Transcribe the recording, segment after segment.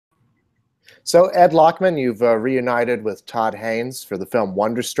So, Ed Lachman, you've reunited with Todd Haynes for the film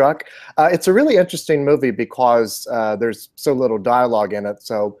Wonderstruck. It's a really interesting movie because there's so little dialogue in it,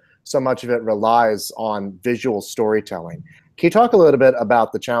 so much of it relies on visual storytelling. Can you talk a little bit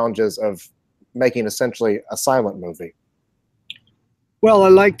about the challenges of making essentially a silent movie? Well, I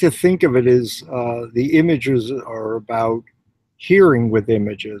like to think of it as the images are about hearing with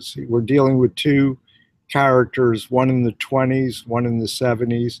images. We're dealing with two characters, one in the 20s, one in the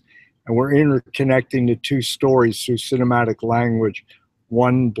 70s, and we're interconnecting the two stories through cinematic language.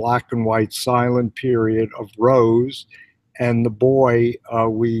 One black and white silent period of Rose, and the boy,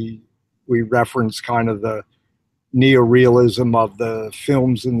 we reference kind of the neorealism of the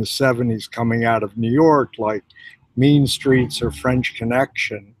films in the 70s coming out of New York, like Mean Streets or French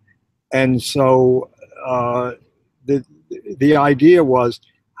Connection. And so the idea was,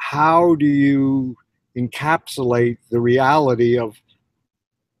 how do you encapsulate the reality of,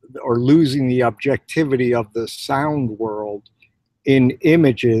 or losing the objectivity of the sound world in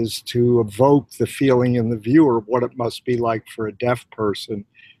images to evoke the feeling in the viewer of what it must be like for a deaf person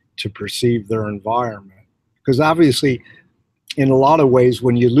to perceive their environment. Because obviously, in a lot of ways,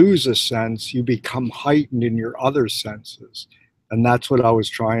 when you lose a sense, you become heightened in your other senses. And that's what I was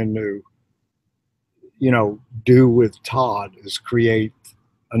trying to, do with Todd, is create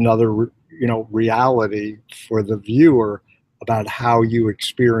another, reality for the viewer about how you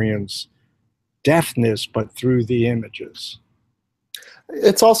experience deafness, but through the images.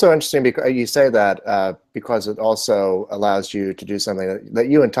 It's also interesting because you say that because it also allows you to do something that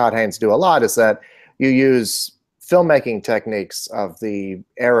you and Todd Haynes do a lot, is that you use filmmaking techniques of the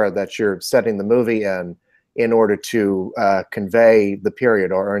era that you're setting the movie in order to convey the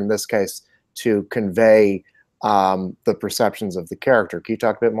period, or in this case, to convey the perceptions of the character. Can you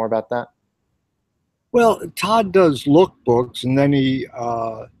talk a bit more about that? Well, Todd does lookbooks, and then he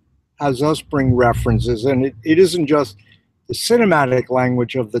has us bring references, and it isn't just the cinematic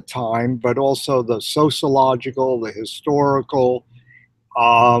language of the time, but also the sociological, the historical,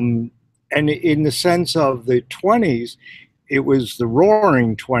 and in the sense of the 20s, it was the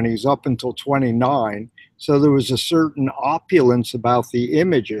roaring 20s up until 29. So there was a certain opulence about the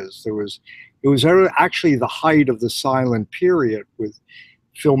images. It was actually the height of the silent period, with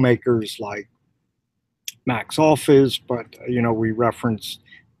filmmakers like Max Alfiz, but we referenced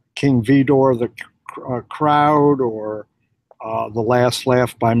King Vidor, The Crowd, or The Last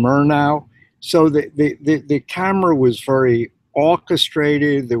Laugh by Murnau. So the camera was very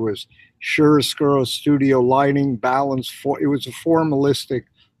orchestrated. There was chiaroscuro studio lighting, balance. It was a formalistic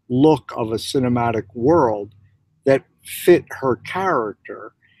look of a cinematic world that fit her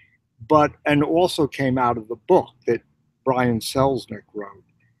character, and also came out of the book that Brian Selznick wrote,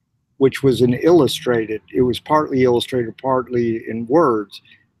 which was it was partly illustrated, partly in words,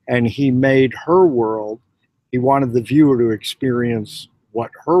 and he made her world. He wanted the viewer to experience what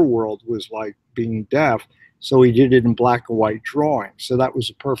her world was like being deaf, so he did it in black and white drawing. So that was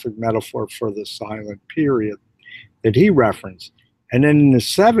a perfect metaphor for the silent period that he referenced. And then in the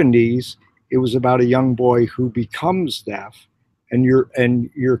 70s, it was about a young boy who becomes deaf, and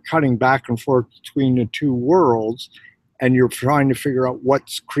you're cutting back and forth between the two worlds, and you're trying to figure out what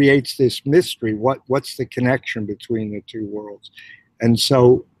creates this mystery, what's the connection between the two worlds. And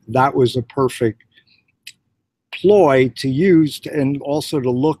so that was a perfect ploy to use, and also to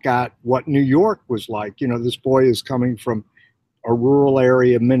look at what New York was like. This boy is coming from a rural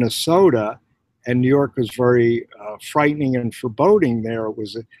area, Minnesota, and New York was very frightening and foreboding there. It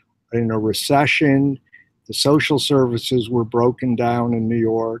was in a recession. The social services were broken down in New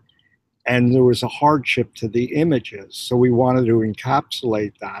York, and there was a hardship to the images. So we wanted to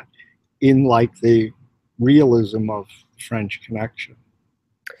encapsulate that in like the realism of French Connection.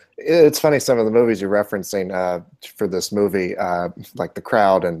 It's funny, some of the movies you're referencing for this movie, like The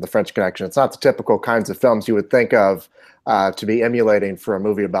Crowd and The French Connection, it's not the typical kinds of films you would think of to be emulating for a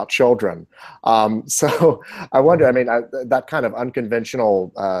movie about children. So I wonder, I mean, that kind of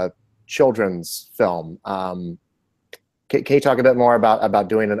unconventional children's film, can you talk a bit more about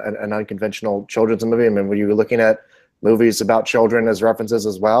doing an unconventional children's movie? I mean, were you looking at movies about children as references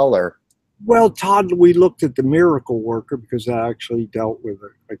as well, or? Well, Todd, we looked at The Miracle Worker because that actually dealt with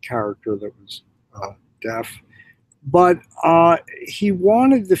a character that was deaf. But he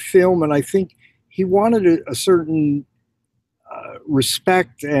wanted the film, and I think he wanted a certain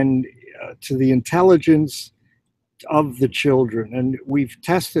respect and to the intelligence of the children. And we've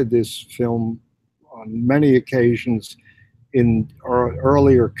tested this film on many occasions in our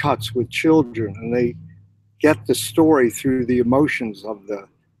earlier cuts with children, and they get the story through the emotions of the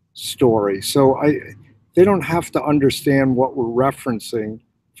story. So they don't have to understand what we're referencing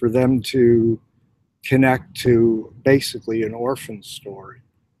for them to connect to basically an orphan story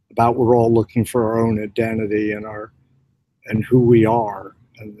about we're all looking for our own identity and who we are.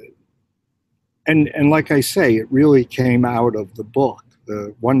 And like I say, it really came out of the book,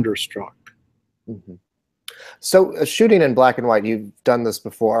 the Wonderstruck. Mhm. So, shooting in black and white, you've done this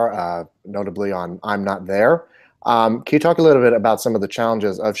before, notably on I'm Not There. Can you talk a little bit about some of the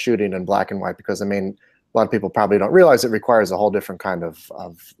challenges of shooting in black and white? Because, I mean, a lot of people probably don't realize it requires a whole different kind of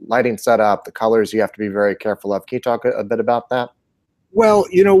lighting setup, the colors you have to be very careful of. Can you talk a bit about that? Well,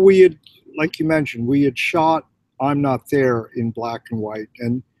 you know, we had, like you mentioned, we had shot I'm Not There in black and white.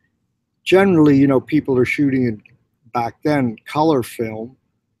 And generally, you know, people are shooting it back then color film,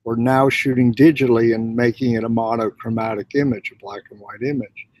 or now shooting digitally and making it a monochromatic image, a black and white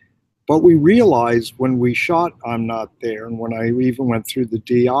image. But we realized when we shot I'm Not There, and when I even went through the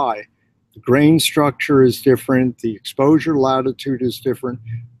DI, the grain structure is different, the exposure latitude is different,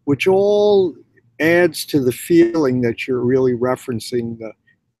 which all adds to the feeling that you're really referencing the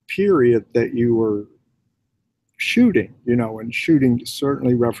period that you were shooting, you know, and shooting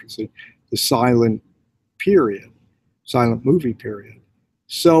certainly referencing the silent period, silent movie period.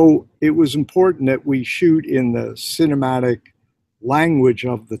 So it was important that we shoot in the cinematic language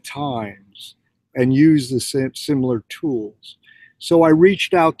of the times and use the similar tools. So I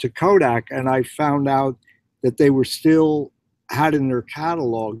reached out to Kodak and I found out that they were still had in their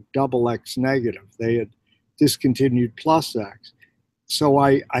catalog XX negative. They had discontinued plus X. So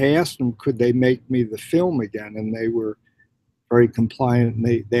I asked them, could they make me the film again? And they were very compliant,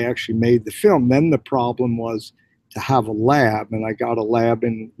 and they actually made the film. Then the problem was to have a lab, and I got a lab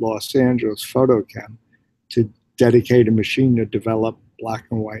in Los Angeles, Photochem, to dedicate a machine to develop black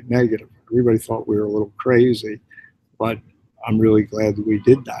and white negative. Everybody thought we were a little crazy, but I'm really glad that we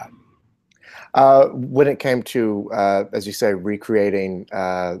did that. When it came to, as you say, recreating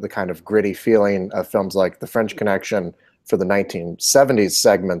the kind of gritty feeling of films like The French Connection for the 1970s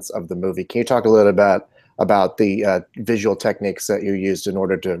segments of the movie, can you talk a little bit about the visual techniques that you used in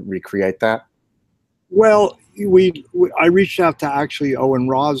order to recreate that? Well, I reached out to actually Owen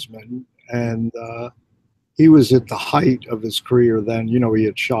Rosman, and he was at the height of his career then. You know, he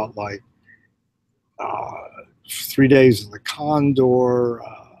had shot like 3 Days of the Condor,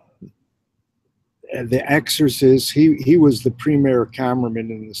 The Exorcist. He was the premier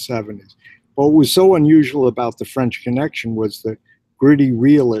cameraman in the 70s. But what was so unusual about The French Connection was the gritty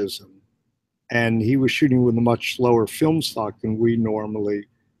realism. And he was shooting with a much slower film stock than we normally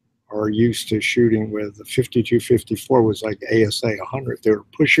are used to shooting with. The 52-54 was like ASA 100. They were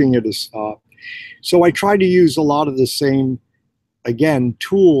pushing it to stop. So I tried to use a lot of the same, again,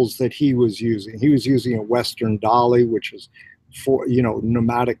 tools that he was using. He was using a Western dolly, which is for, you know,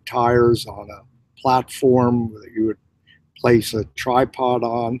 pneumatic tires on a platform that you would place a tripod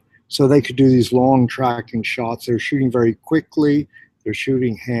on. So they could do these long tracking shots. They're shooting very quickly. They're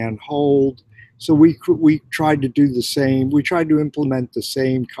shooting hand hold. So we tried to do the same. We tried to implement the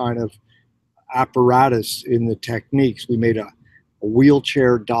same kind of apparatus in the techniques. We made a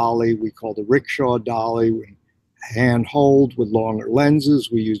wheelchair dolly. We called a rickshaw dolly. We hand hold with longer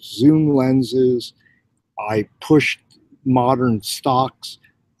lenses. We used zoom lenses. I pushed modern stocks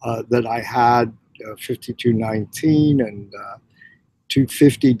that I had, 5219 and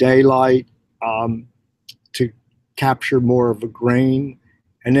 250 daylight, to capture more of a grain.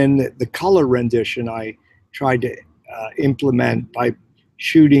 And then the color rendition I tried to implement by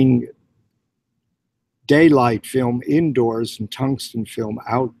shooting daylight film indoors and tungsten film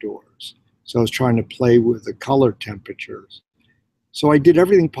outdoors. So I was trying to play with the color temperatures. So I did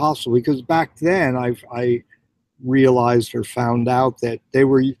everything possible, because back then I realized or found out that they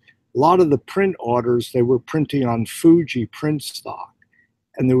were, a lot of the print orders, they were printing on Fuji print stock.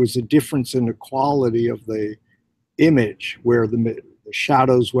 And there was a difference in the quality of the image, where the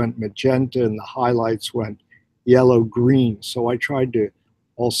shadows went magenta and the highlights went yellow-green. So I tried to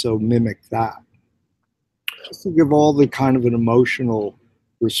also mimic that, just to give all the kind of an emotional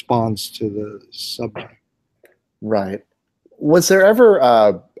response to the subject. Right. Was there ever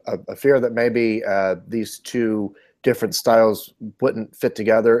a fear that maybe these two different styles wouldn't fit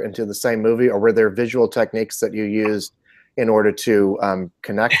together into the same movie, or were there visual techniques that you used in order to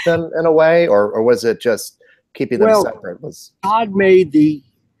connect them in a way, or was it just keeping them separate? Todd made the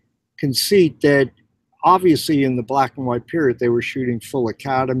conceit that obviously in the black and white period they were shooting full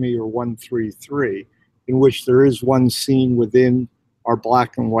Academy or 133, in which there is one scene within our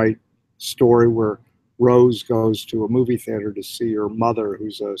black and white story where Rose goes to a movie theater to see her mother,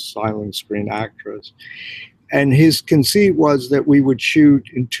 who's a silent screen actress. And his conceit was that we would shoot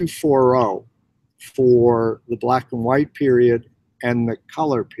in 240 for the black and white period and the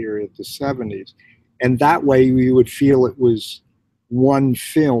color period, the 70s. And that way you would feel it was one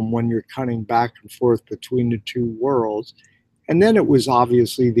film when you're cutting back and forth between the two worlds. And then it was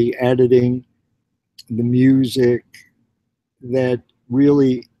obviously the editing, the music that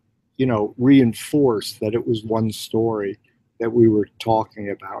really, reinforced that it was one story that we were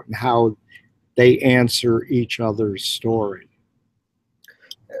talking about and how they answer each other's story.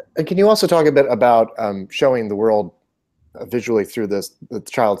 And can you also talk a bit about showing the world visually through the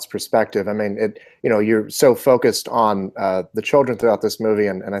child's perspective? I mean, you're so focused on the children throughout this movie,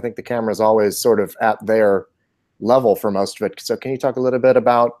 and I think the camera is always sort of at their level for most of it. So can you talk a little bit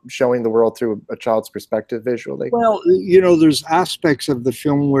about showing the world through a child's perspective visually? Well, there's aspects of the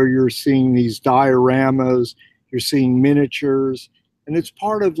film where you're seeing these dioramas, you're seeing miniatures, and it's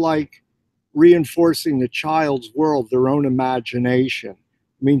part of like reinforcing the child's world, their own imagination.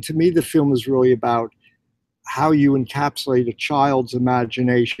 I mean, to me, the film is really about how you encapsulate a child's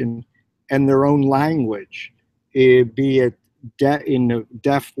imagination and their own language, be it in the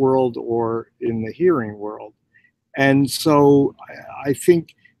deaf world or in the hearing world. And so I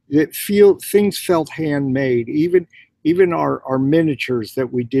think that things felt handmade. Even our miniatures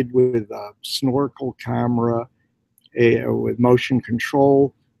that we did with a snorkel camera, with motion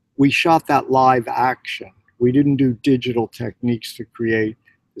control, we shot that live action. We didn't do digital techniques to create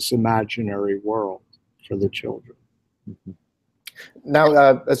this imaginary world for the children.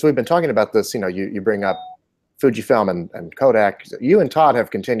 Now, as we've been talking about this, you bring up Fujifilm and Kodak. You and Todd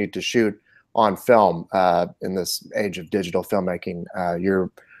have continued to shoot on film in this age of digital filmmaking. You're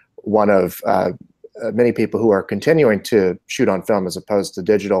one of many people who are continuing to shoot on film as opposed to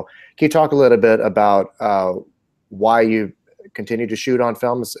digital. Can you talk a little bit about why you continue to shoot on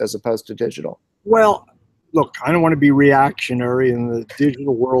film as opposed to digital? Well, look, I don't want to be reactionary, and the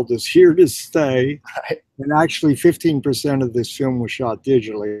digital world is here to stay. Right. And actually, 15% of this film was shot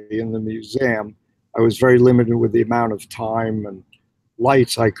digitally in the museum. I was very limited with the amount of time and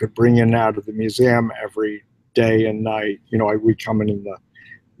lights I could bring in out of the museum every day and night. I would come in the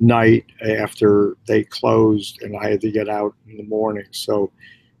night after they closed, and I had to get out in the morning. So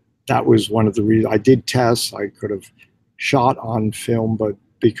that was one of the reasons. I did tests. I could have shot on film, but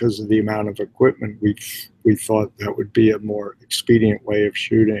because of the amount of equipment, we thought that would be a more expedient way of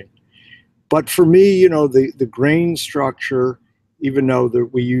shooting. But for me, the grain structure, even though that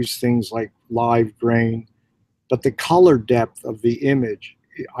we use things like live grain, but the color depth of the image,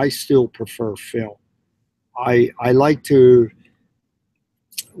 I still prefer film. I like to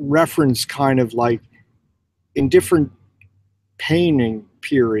reference kind of like in different painting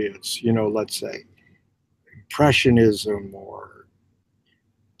periods, let's say Impressionism or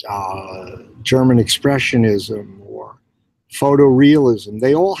German Expressionism or photorealism.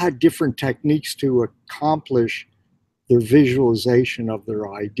 They all had different techniques to accomplish their visualization of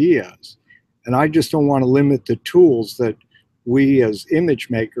their ideas. And I just don't want to limit the tools that we as image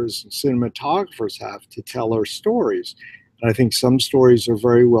makers and cinematographers have to tell our stories. And I think some stories are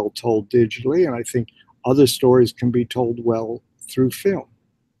very well told digitally, and I think other stories can be told well through film.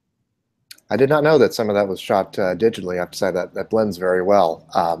 I did not know that some of that was shot digitally. I have to say that blends very well.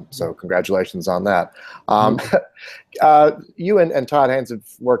 So congratulations on that. You and Todd Haynes have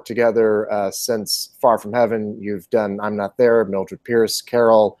worked together since Far From Heaven. You've done I'm Not There, Mildred Pierce,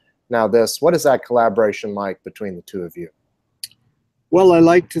 Carol, now this. What is that collaboration like between the two of you? Well, I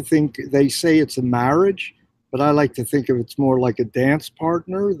like to think, they say it's a marriage, but I like to think of it's more like a dance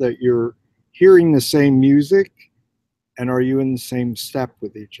partner, that you're hearing the same music and are you in the same step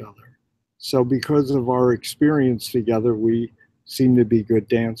with each other. So because of our experience together, we seem to be good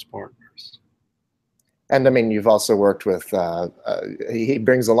dance partners. And I mean, you've also worked with, he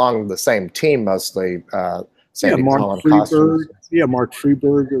brings along the same team mostly. Sandy Mark Freeberg. Yeah, Mark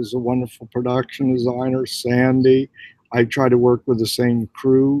Freeberg is a wonderful production designer. Sandy. I try to work with the same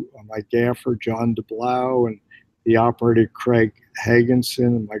crew. My gaffer, John DeBlau, and the operator, Craig Hagenson,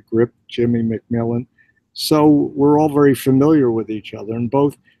 and my grip, Jimmy McMillan. So we're all very familiar with each other, and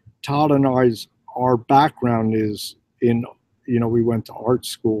both Todd and our background is in, we went to art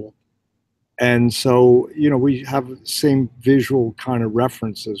school. And so, we have the same visual kind of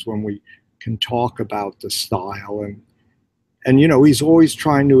references when we can talk about the style. And he's always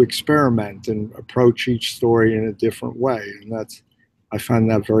trying to experiment and approach each story in a different way. And I find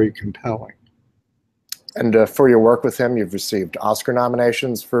that very compelling. And for your work with him, you've received Oscar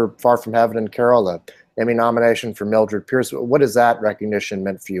nominations for Far From Heaven and Carol, an Emmy nomination for Mildred Pierce. What has that recognition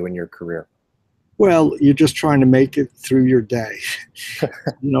meant for you in your career? Well, you're just trying to make it through your day.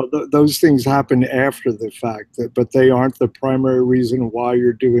 Those things happen after the fact, but they aren't the primary reason why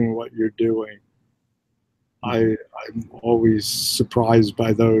you're doing what you're doing. I, I'm always surprised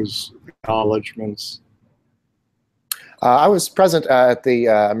by those acknowledgments. I was present at the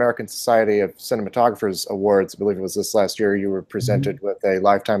American Society of Cinematographers Awards. I believe it was this last year. You were presented with a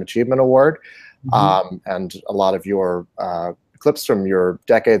Lifetime Achievement Award, and a lot of your clips from your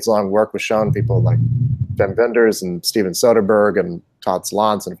decades-long work was shown. People like Wim Wenders and Steven Soderbergh and Todd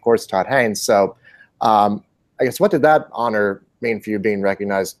Haynes and, of course, Todd Haynes. So I guess what did that honor mean for you, being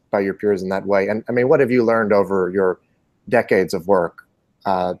recognized by your peers in that way? And I mean, what have you learned over your decades of work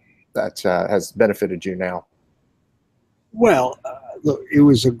that has benefited you now? Well, look, it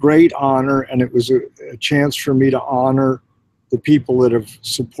was a great honor, and it was a chance for me to honor the people that have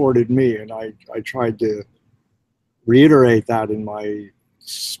supported me. And I tried to reiterate that in my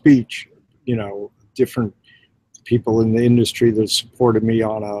speech, you know, different people in the industry that supported me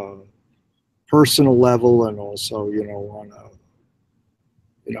on a personal level, and also, you know, on a,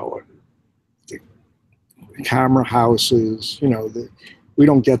 you know, the camera houses, you know, we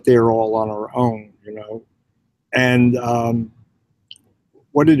don't get there all on our own, you know. And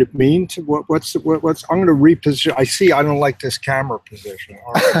what did it mean to what's I'm going to reposition. I see I don't like this camera position.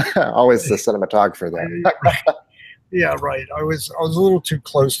 All right. Always the cinematographer there. Yeah, right. I was a little too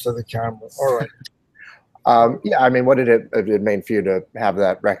close to the camera. All right. Yeah, I mean, what did it mean for you to have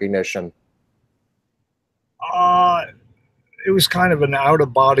that recognition? It was kind of an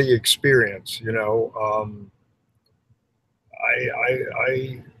out-of-body experience, you know.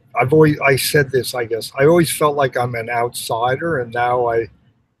 I said this, I guess. I always felt like I'm an outsider, and now I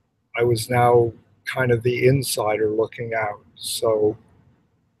was now kind of the insider looking out. So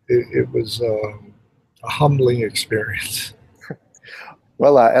it was a humbling experience.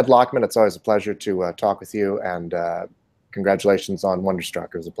 Well, Ed Lachman, it's always a pleasure to talk with you, and congratulations on Wonderstruck.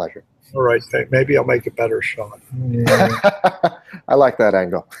 It was a pleasure. All right, maybe I'll make a better shot. I like that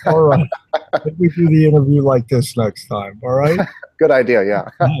angle. All right. Let me do the interview like this next time. All right. Good idea. Yeah.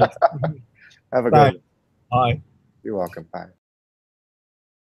 Have a good one. Bye. You're welcome. Bye.